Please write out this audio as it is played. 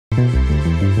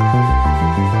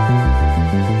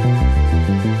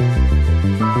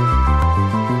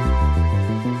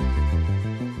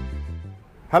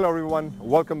Hello everyone,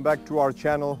 welcome back to our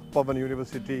channel, Pavan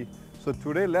University. So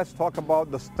today let's talk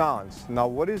about the stance. Now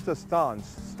what is the stance?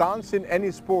 Stance in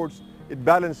any sports, it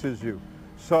balances you.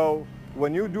 So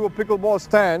when you do a pickleball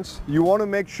stance, you want to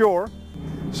make sure,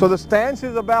 so the stance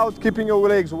is about keeping your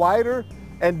legs wider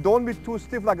and don't be too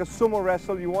stiff like a sumo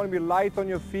wrestle. You want to be light on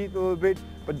your feet a little bit,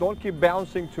 but don't keep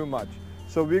bouncing too much.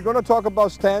 So we're going to talk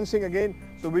about stancing again.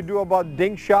 So we do about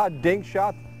dink shot,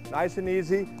 nice and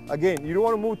easy. Again, you don't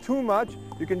want to move too much.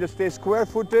 You can just stay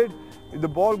square-footed. If the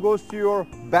ball goes to your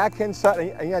backhand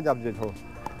side,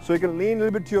 so you can lean a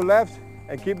little bit to your left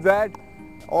and keep that,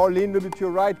 or lean a little bit to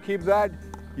your right, keep that.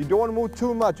 You don't want to move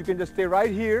too much. You can just stay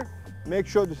right here. Make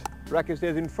sure the racket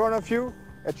stays in front of you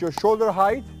at your shoulder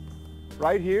height,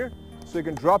 right here. So you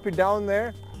can drop it down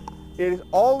there. It is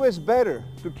always better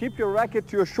to keep your racket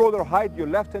to your shoulder height. Your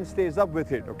left hand stays up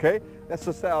with it, okay? That's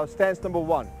the stance number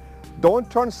one. Don't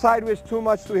turn sideways too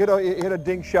much to hit a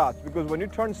dink shot, because when you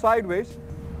turn sideways,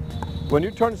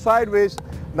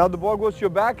 now the ball goes to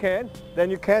your backhand, then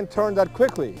you can't turn that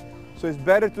quickly. So it's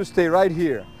better to stay right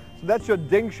here. So that's your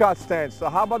dink shot stance. So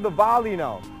how about the volley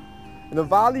now? In the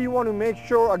volley, you want to make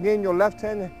sure, again, your left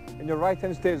hand and your right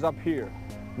hand stays up here.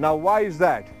 Now, why is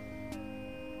that?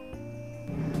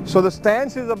 So the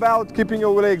stance is about keeping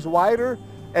your legs wider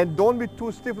and don't be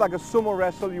too stiff like a sumo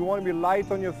wrestle. You want to be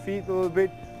light on your feet a little bit,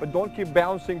 but don't keep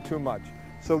bouncing too much.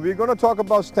 So we're going to talk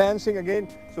about stancing again.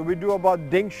 So we do about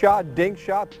dink shot,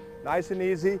 nice and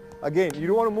easy. Again, you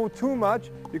don't want to move too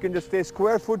much. You can just stay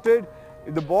square-footed.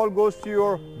 If the ball goes to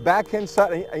your backhand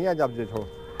side,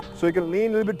 so you can lean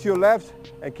a little bit to your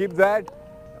left and keep that,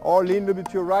 or lean a little bit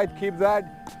to your right, keep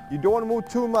that. You don't want to move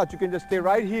too much. You can just stay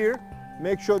right here.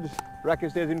 Make sure the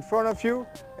racket stays in front of you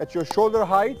at your shoulder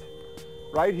height,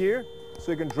 right here.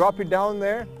 So you can drop it down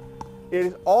there. It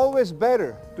is always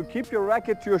better to keep your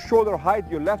racket to your shoulder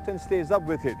height. Your left hand stays up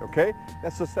with it, okay?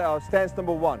 That's the stance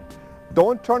number one.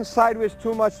 Don't turn sideways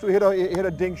too much to hit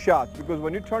a dink shot, because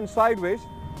when you turn sideways,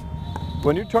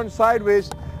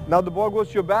 now the ball goes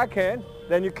to your backhand,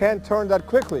 then you can't turn that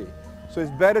quickly. So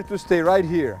it's better to stay right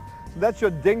here. So that's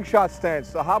your dink shot stance.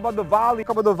 So how about the volley?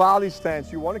 How about the volley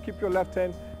stance? You want to keep your left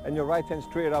hand and your right hand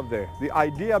straight up there. The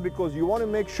idea, because you want to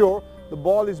make sure the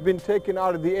ball has been taken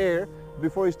out of the air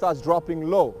before it starts dropping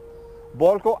low.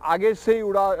 Ball को आगे से ही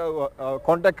उड़ा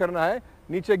contact करना है,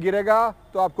 नीचे गिरेगा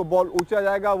तो आपको बॉल ऊंचा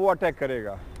जाएगा, वो अटैक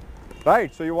करेगा.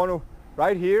 Right, so you want to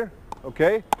right here,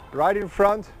 okay, right in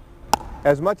front,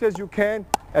 as much as you can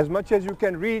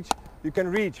reach, you can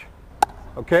reach,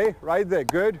 okay, right there,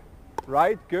 good,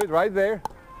 right there,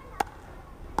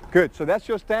 good. So that's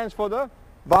your stance for the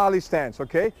volley stance,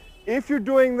 okay. If you're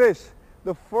doing this,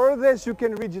 the furthest you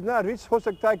can reach, जितना reach हो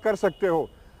सकता है कर सकते हो.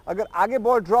 अगर आगे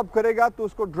ball drop करेगा तो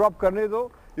उसको ड्रॉप करने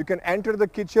दो. You can enter the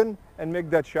kitchen and make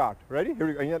that shot. Ready? Here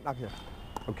we go.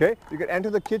 Okay, you can enter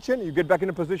the kitchen. You get back in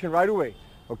a position right away.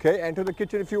 Okay, enter the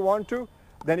kitchen if you want to.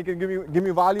 Then you can give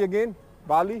me volley again.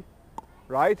 Volley,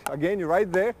 right? Again, you're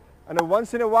right there. And then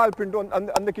once in a while, pinto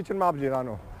on the kitchen map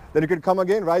jirano. Then you can come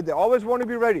again right there. Always want to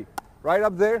be ready. Right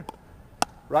up there,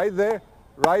 right there,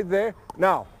 right there.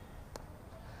 Now,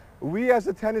 we as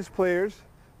the tennis players,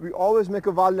 we always make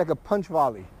a volley like a punch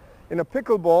volley. In a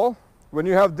pickleball, when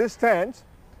you have this stance,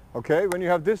 okay, you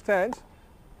have this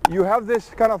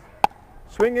kind of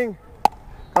swinging,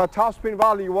 kind of top spin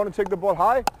volley. You want to take the ball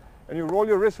high and you roll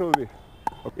your wrist a little bit.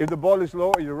 If the ball is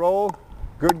low, you roll,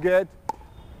 good get,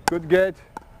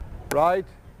 right.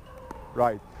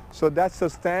 So that's the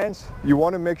stance. You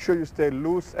want to make sure you stay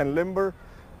loose and limber,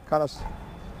 kind of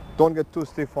don't get too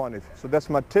stiff on it. So that's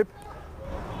my tip.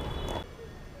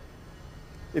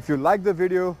 If you like the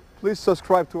video, please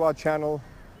subscribe to our channel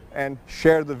and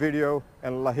share the video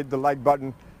and hit the like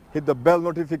button. Hit the bell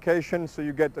notification so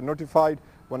you get notified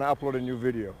when I upload a new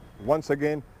video. Once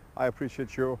again, I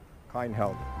appreciate your kind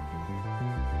help.